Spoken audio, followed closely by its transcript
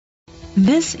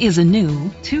This is a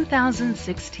new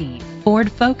 2016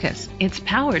 Ford Focus. It's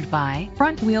powered by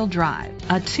front-wheel drive,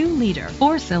 a 2-liter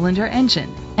 4-cylinder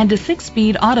engine, and a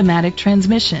 6-speed automatic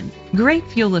transmission. Great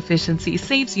fuel efficiency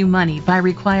saves you money by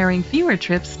requiring fewer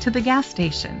trips to the gas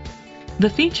station. The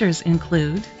features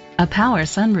include a power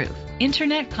sunroof,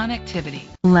 internet connectivity,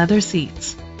 leather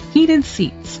seats, heated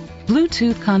seats,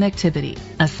 Bluetooth connectivity,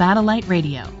 a satellite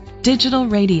radio, digital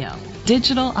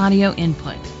audio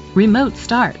input, remote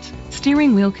start,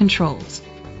 steering wheel controls.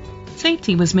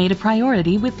 Safety was made a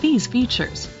priority with these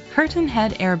features: curtain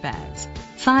head airbags,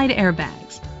 side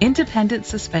airbags, independent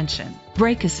suspension,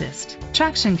 brake assist,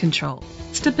 traction control,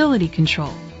 stability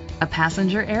control, a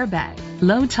passenger airbag,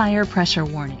 low tire pressure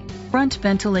warning, front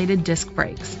ventilated disc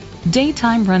brakes,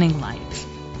 daytime running lights.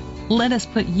 Let us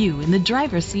put you in the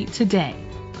driver's seat today.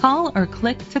 Call or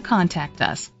click to contact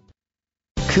us.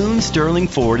 Koons Sterling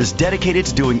Ford is dedicated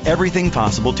to doing everything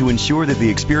possible to ensure that the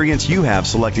experience you have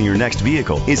selecting your next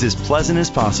vehicle is as pleasant as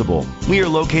possible. We are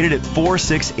located at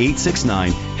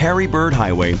 46869 Harry Byrd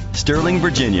Highway, Sterling,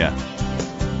 Virginia.